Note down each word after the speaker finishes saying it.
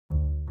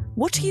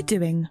What are you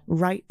doing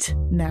right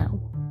now?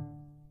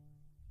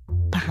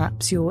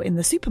 Perhaps you're in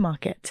the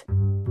supermarket.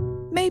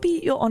 Maybe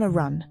you're on a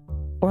run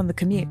or on the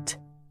commute.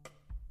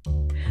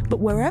 But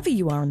wherever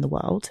you are in the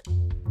world,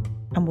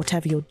 and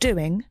whatever you're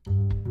doing,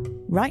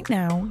 right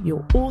now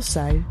you're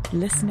also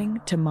listening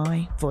to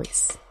my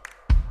voice.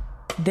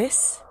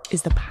 This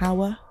is the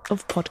power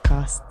of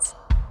podcasts.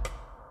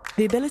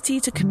 The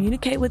ability to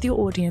communicate with your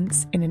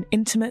audience in an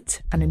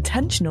intimate and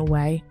intentional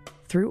way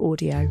through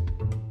audio.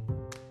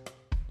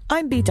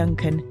 I'm Bea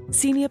Duncan,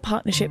 Senior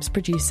Partnerships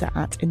Producer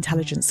at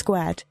Intelligence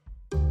Squared.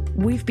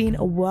 We've been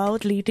a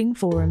world-leading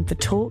forum for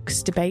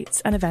talks,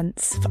 debates and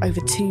events for over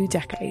 2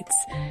 decades.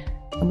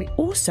 And we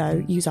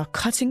also use our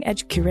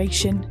cutting-edge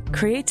curation,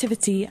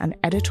 creativity and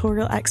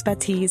editorial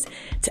expertise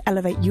to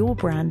elevate your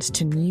brand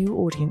to new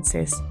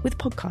audiences with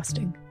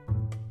podcasting.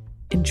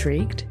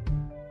 Intrigued?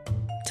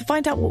 To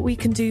find out what we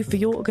can do for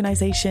your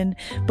organisation,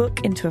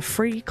 book into a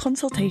free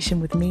consultation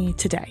with me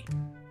today.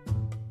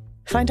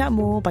 Find out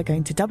more by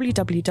going to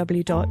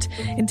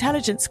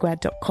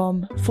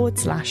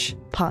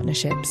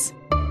www.intelligencesquared.com/partnerships.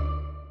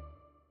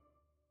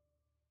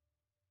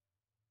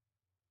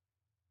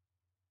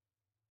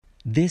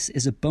 This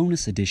is a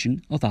bonus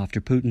edition of After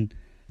Putin.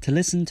 To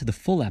listen to the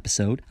full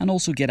episode and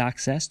also get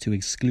access to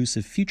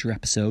exclusive future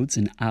episodes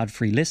and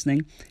ad-free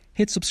listening,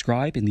 hit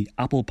subscribe in the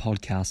Apple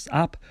Podcasts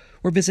app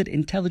or visit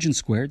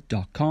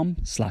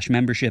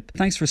intelligencesquared.com/membership.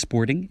 Thanks for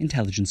supporting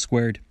Intelligence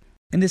Squared.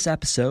 In this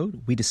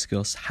episode, we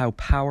discuss how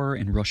power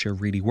in Russia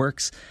really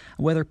works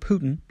and whether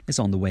Putin is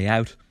on the way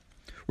out.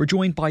 We're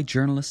joined by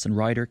journalist and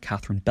writer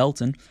Catherine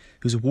Belton,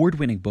 whose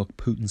award-winning book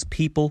Putin's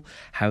People,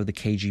 How the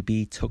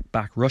KGB Took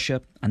Back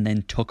Russia and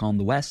Then Took on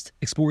the West,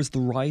 explores the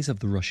rise of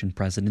the Russian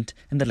president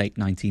in the late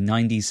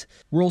 1990s.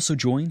 We're also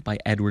joined by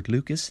Edward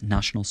Lucas,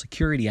 national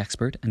security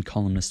expert and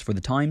columnist for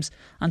The Times,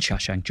 and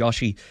Shashank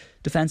Joshi,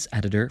 defence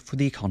editor for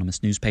The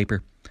Economist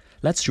newspaper.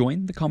 Let's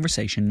join the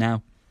conversation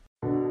now.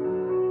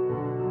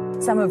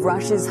 Some of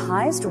Russia's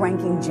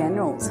highest-ranking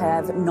generals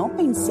have not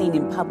been seen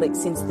in public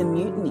since the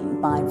mutiny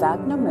by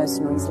Wagner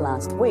mercenaries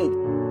last week.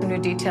 New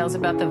details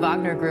about the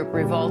Wagner Group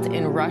revolt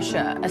in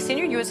Russia. A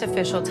senior U.S.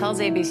 official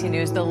tells ABC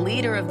News the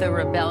leader of the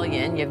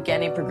rebellion,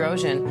 Yevgeny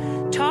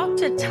Prigozhin, talked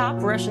to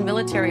top Russian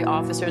military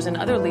officers and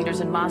other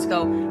leaders in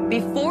Moscow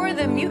before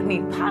the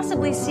mutiny,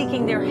 possibly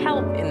seeking their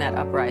help in that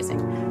uprising.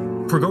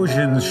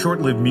 Prigozhin's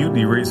short-lived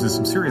mutiny raises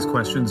some serious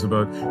questions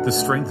about the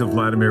strength of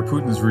Vladimir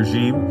Putin's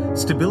regime,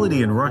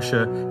 stability in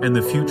Russia, and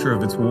the future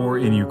of its war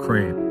in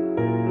Ukraine.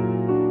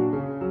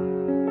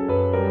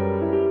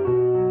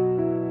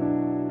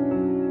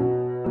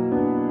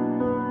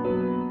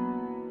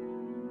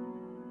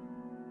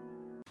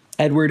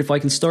 Edward, if I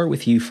can start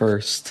with you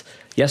first.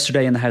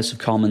 Yesterday in the House of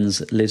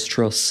Commons, Liz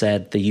Truss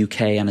said the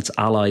UK and its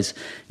allies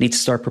need to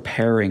start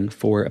preparing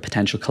for a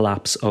potential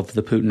collapse of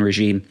the Putin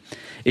regime.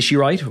 Is she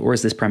right, or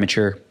is this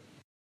premature?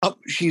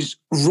 She's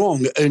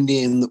wrong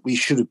only in that we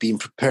should have been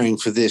preparing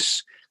for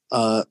this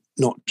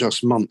not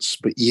just months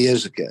but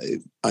years ago.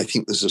 I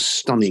think there's a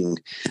stunning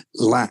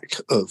lack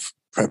of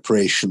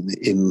preparation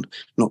in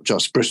not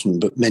just Britain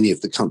but many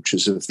of the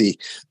countries of the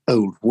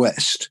Old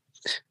West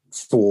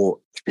for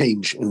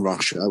change in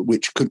Russia,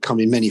 which could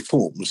come in many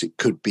forms. It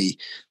could be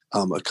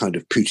a kind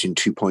of Putin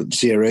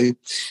 2.0.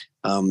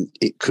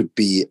 It could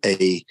be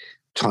a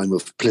time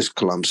of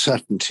political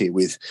uncertainty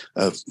with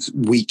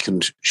weak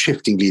and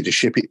shifting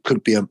leadership. It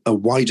could be a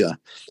wider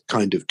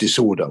kind of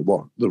disorder,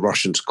 what the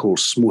Russians call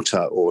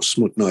smuta or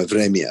smutnoye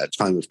vremya, a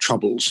time of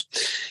troubles.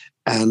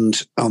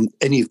 And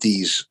any of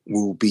these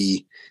will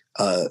be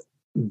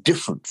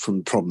different from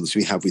the problems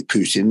we have with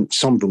Putin.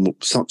 Some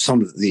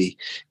of the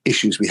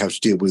issues we have to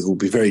deal with will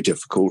be very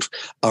difficult.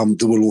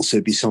 There will also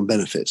be some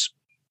benefits.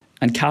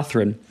 And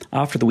Catherine,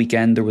 after the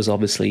weekend, there was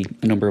obviously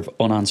a number of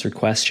unanswered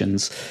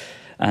questions.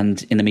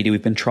 And in the media,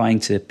 we've been trying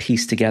to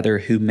piece together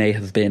who may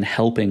have been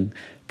helping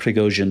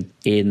Prigozhin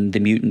in the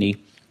mutiny.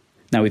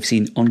 Now, we've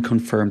seen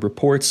unconfirmed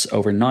reports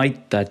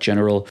overnight that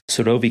General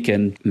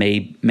Surovikin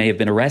may have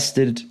been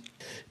arrested.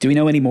 Do we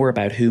know any more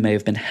about who may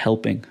have been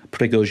helping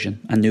Prigozhin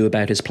and knew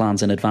about his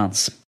plans in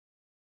advance?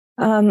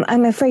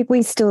 I'm afraid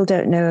we still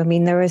don't know. I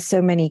mean, there are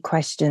so many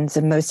questions,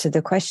 and most of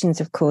the questions,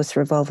 of course,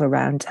 revolve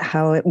around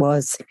how it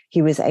was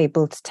he was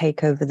able to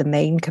take over the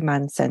main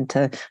command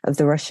center of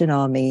the Russian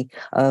army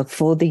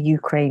for the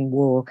Ukraine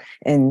war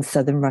in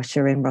southern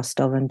Russia in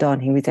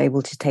Rostov-on-Don. He was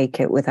able to take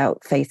it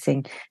without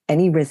facing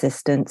any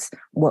resistance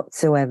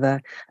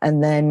whatsoever,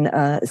 and then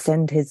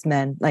send his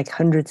men like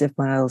hundreds of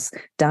miles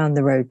down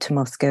the road to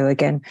Moscow,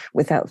 again,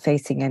 without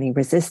facing any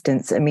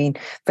resistance. I mean,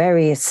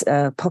 various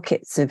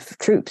pockets of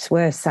troops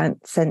were sent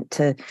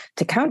to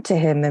counter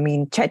him. I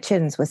mean,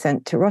 Chechens were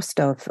sent to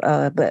Rostov,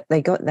 but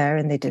they got there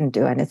and they didn't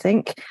do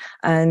anything.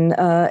 And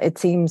it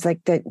seems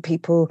like that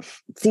people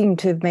seem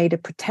to have made a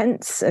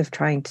pretense of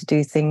trying to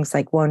do things,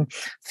 like one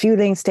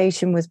fueling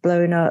station was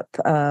blown up,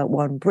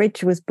 one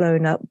bridge was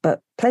blown up,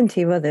 but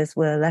plenty of others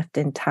were left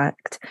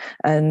intact,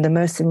 and the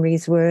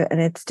mercenaries were,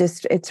 and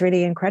it's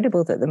really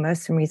incredible that the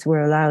mercenaries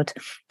were allowed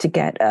to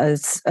get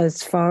as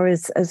far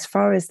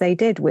as they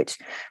did, which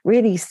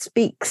really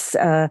speaks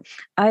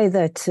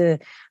either to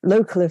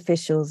local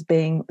officials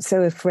being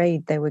so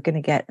afraid they were going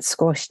to get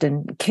squashed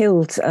and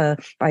killed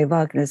by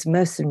Wagner's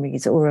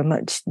mercenaries, or a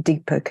much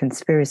deeper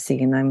conspiracy,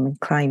 and I'm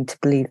inclined to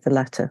believe the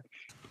latter.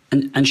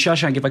 And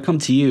Shashank, if I come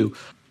to you,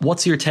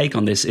 what's your take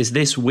on this? Is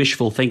this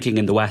wishful thinking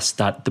in the West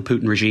that the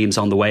Putin regime's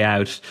on the way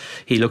out?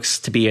 He looks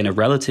to be in a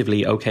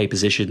relatively okay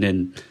position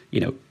in,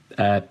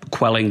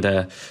 quelling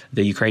the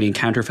Ukrainian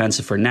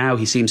counteroffensive for now.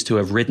 He seems to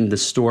have ridden the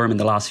storm in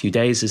the last few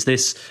days. Is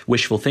this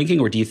wishful thinking,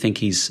 or do you think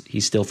he's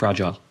still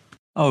fragile?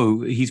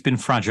 Oh, he's been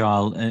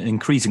fragile,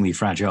 increasingly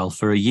fragile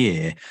for a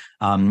year.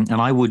 And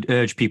I would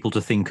urge people to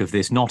think of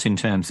this not in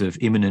terms of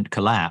imminent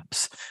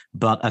collapse,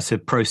 but as a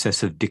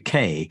process of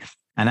decay.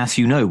 And as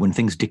you know, when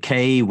things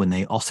decay, when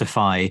they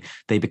ossify,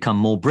 they become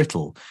more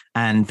brittle,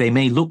 and they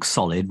may look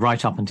solid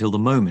right up until the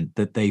moment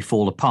that they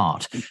fall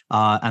apart.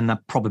 And the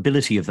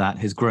probability of that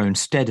has grown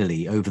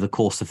steadily over the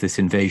course of this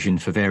invasion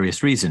for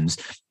various reasons.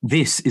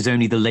 This is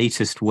only the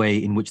latest way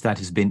in which that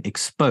has been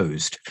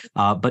exposed.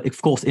 But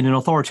of course, in an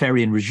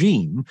authoritarian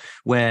regime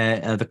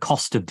where the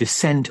cost of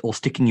dissent or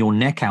sticking your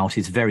neck out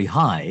is very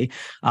high,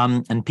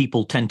 and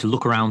people tend to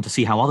look around to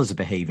see how others are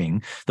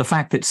behaving, the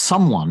fact that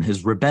someone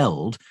has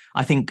rebelled,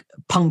 I think,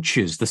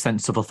 punctures the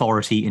sense of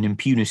authority and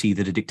impunity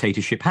that a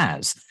dictatorship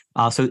has.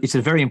 So it's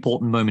a very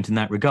important moment in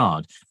that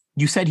regard.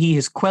 You said he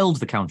has quelled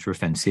the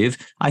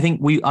counteroffensive. I think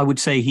I would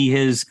say he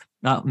has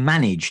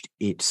managed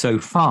it so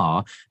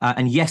far.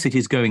 And yes, it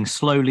is going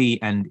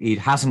slowly, and it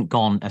hasn't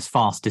gone as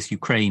fast as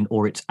Ukraine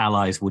or its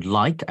allies would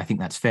like. I think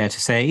that's fair to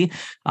say.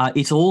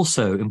 It's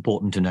also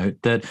important to note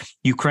that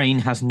Ukraine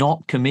has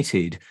not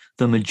committed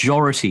the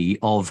majority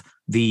of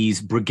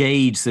these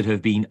brigades that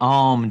have been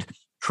armed,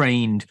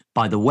 trained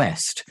by the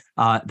West.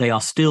 They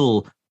are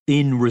still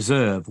in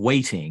reserve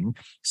waiting.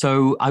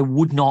 So I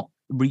would not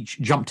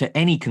jump to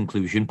any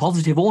conclusion,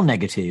 positive or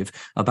negative,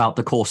 about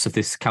the course of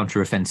this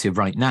counteroffensive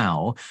right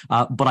now.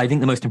 But I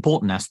think the most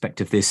important aspect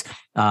of this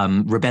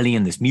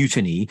rebellion, this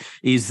mutiny,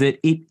 is that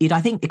it, I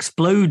think,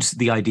 explodes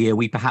the idea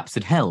we perhaps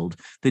had held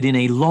that in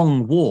a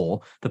long war,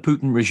 the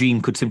Putin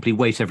regime could simply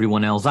wait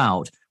everyone else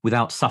out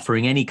without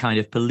suffering any kind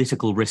of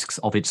political risks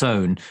of its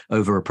own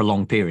over a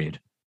prolonged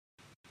period.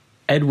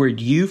 Edward,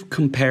 you've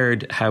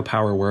compared how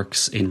power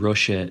works in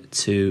Russia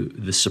to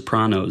The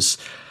Sopranos.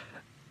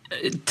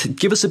 To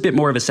give us a bit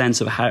more of a sense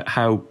of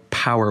how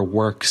power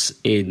works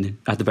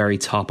at the very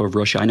top of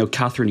Russia. I know,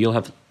 Catherine, you'll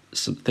have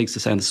some things to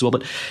say on this as well,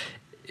 but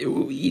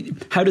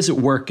how does it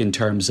work in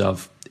terms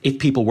of if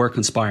people were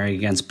conspiring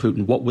against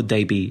Putin, what would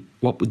they be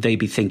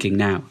thinking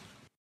now?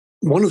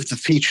 One of the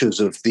features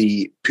of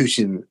the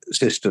Putin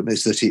system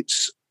is that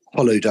it's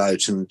hollowed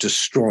out and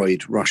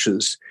destroyed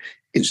Russia's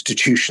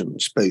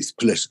institutions, both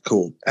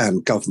political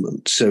and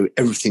government. So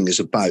everything is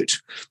about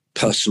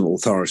personal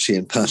authority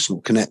and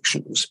personal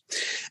connections.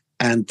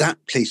 And that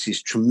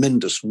places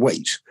tremendous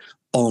weight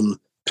on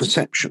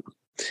perception.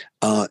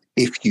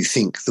 If you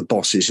think the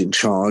boss is in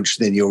charge,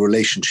 then your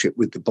relationship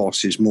with the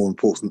boss is more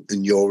important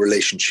than your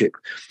relationship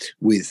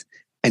with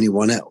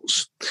anyone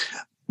else.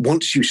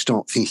 Once you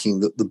start thinking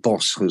that the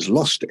boss has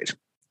lost it,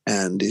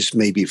 and is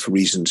maybe for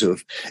reasons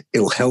of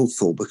ill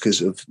health or because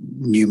of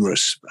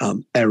numerous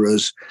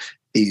errors,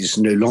 is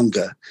no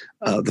longer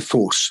the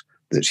force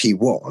that he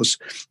was,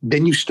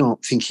 then you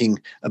start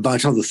thinking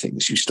about other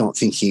things. You start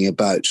thinking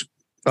about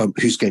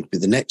who's going to be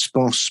the next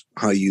boss,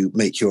 how you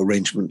make your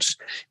arrangements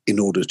in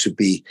order to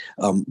be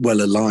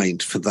well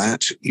aligned for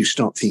that. You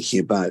start thinking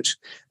about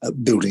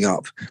building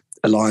up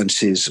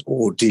alliances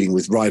or dealing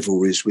with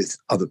rivalries with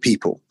other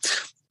people.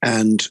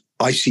 And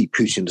I see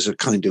Putin as a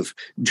kind of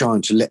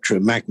giant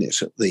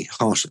electromagnet at the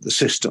heart of the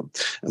system.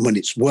 And when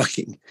it's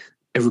working,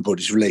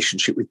 everybody's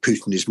relationship with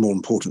Putin is more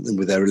important than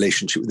with their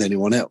relationship with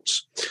anyone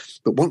else.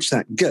 But once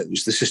that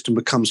goes, the system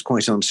becomes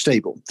quite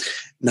unstable.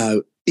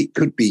 Now, it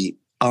could be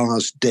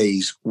hours,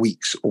 days,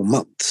 weeks, or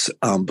months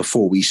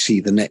before we see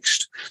the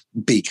next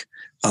big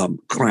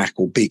crack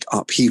or big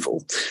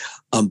upheaval.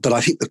 But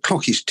I think the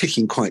clock is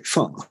ticking quite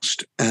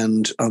fast.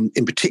 And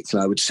in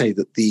particular, I would say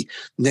that the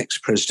next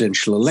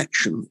presidential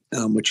election,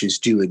 which is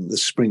due in the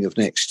spring of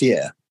next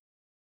year,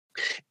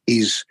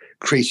 is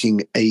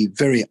creating a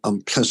very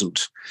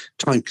unpleasant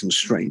time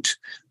constraint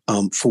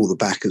for the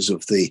backers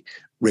of the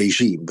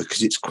regime,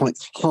 because it's quite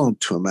hard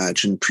to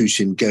imagine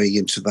Putin going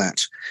into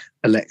that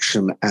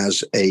election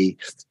as a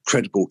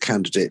credible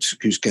candidate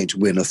who's going to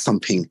win a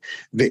thumping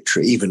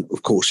victory, even,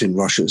 of course, in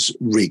Russia's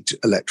rigged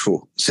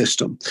electoral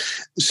system.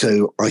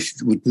 So I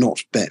would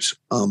not bet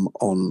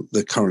on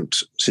the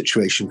current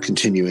situation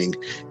continuing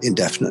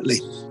indefinitely.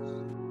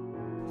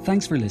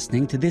 Thanks for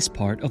listening to this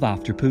part of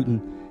After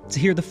Putin. To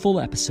hear the full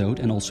episode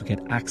and also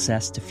get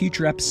access to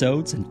future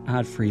episodes and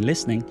ad-free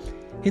listening,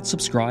 hit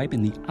subscribe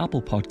in the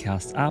Apple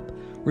Podcasts app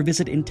or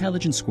visit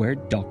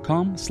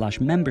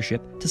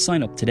intelligencesquared.com/membership to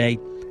sign up today.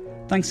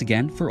 Thanks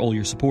again for all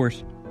your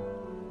support.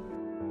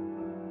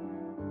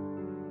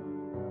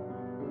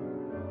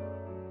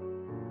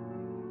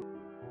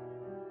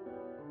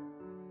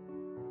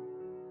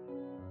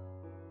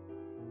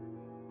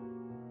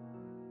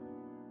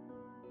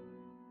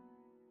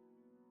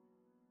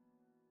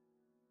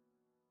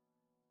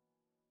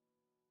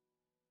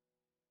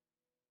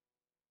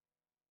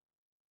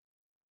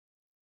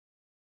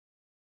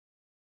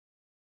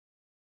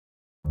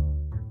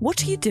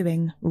 What are you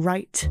doing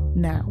right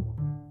now?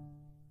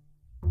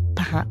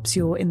 Perhaps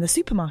you're in the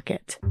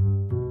supermarket.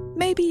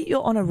 Maybe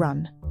you're on a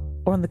run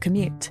or on the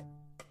commute.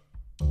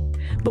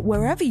 But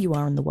wherever you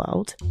are in the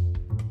world,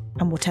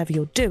 and whatever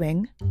you're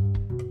doing,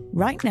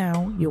 right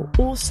now you're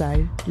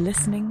also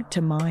listening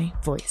to my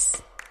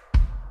voice.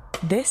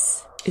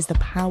 This is the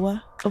power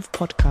of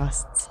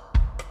podcasts.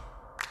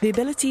 The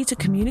ability to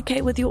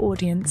communicate with your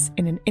audience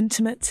in an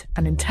intimate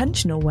and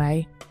intentional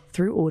way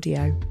through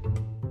audio.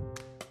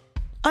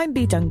 I'm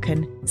Bea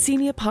Duncan,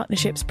 Senior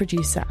Partnerships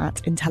Producer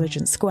at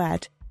Intelligence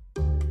Squared.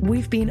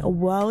 We've been a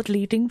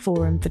world-leading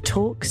forum for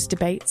talks,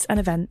 debates and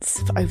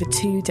events for over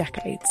 2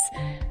 decades.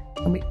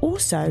 And we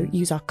also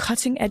use our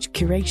cutting-edge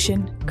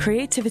curation,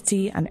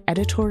 creativity and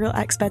editorial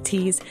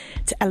expertise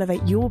to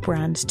elevate your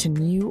brand to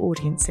new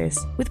audiences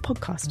with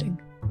podcasting.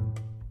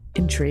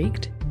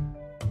 Intrigued?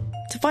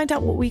 To find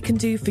out what we can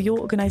do for your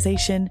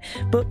organisation,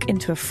 book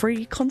into a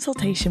free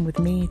consultation with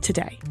me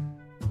today.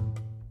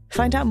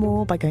 Find out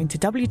more by going to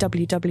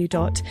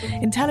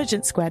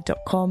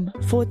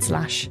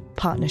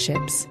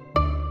www.intelligencesquared.com/partnerships.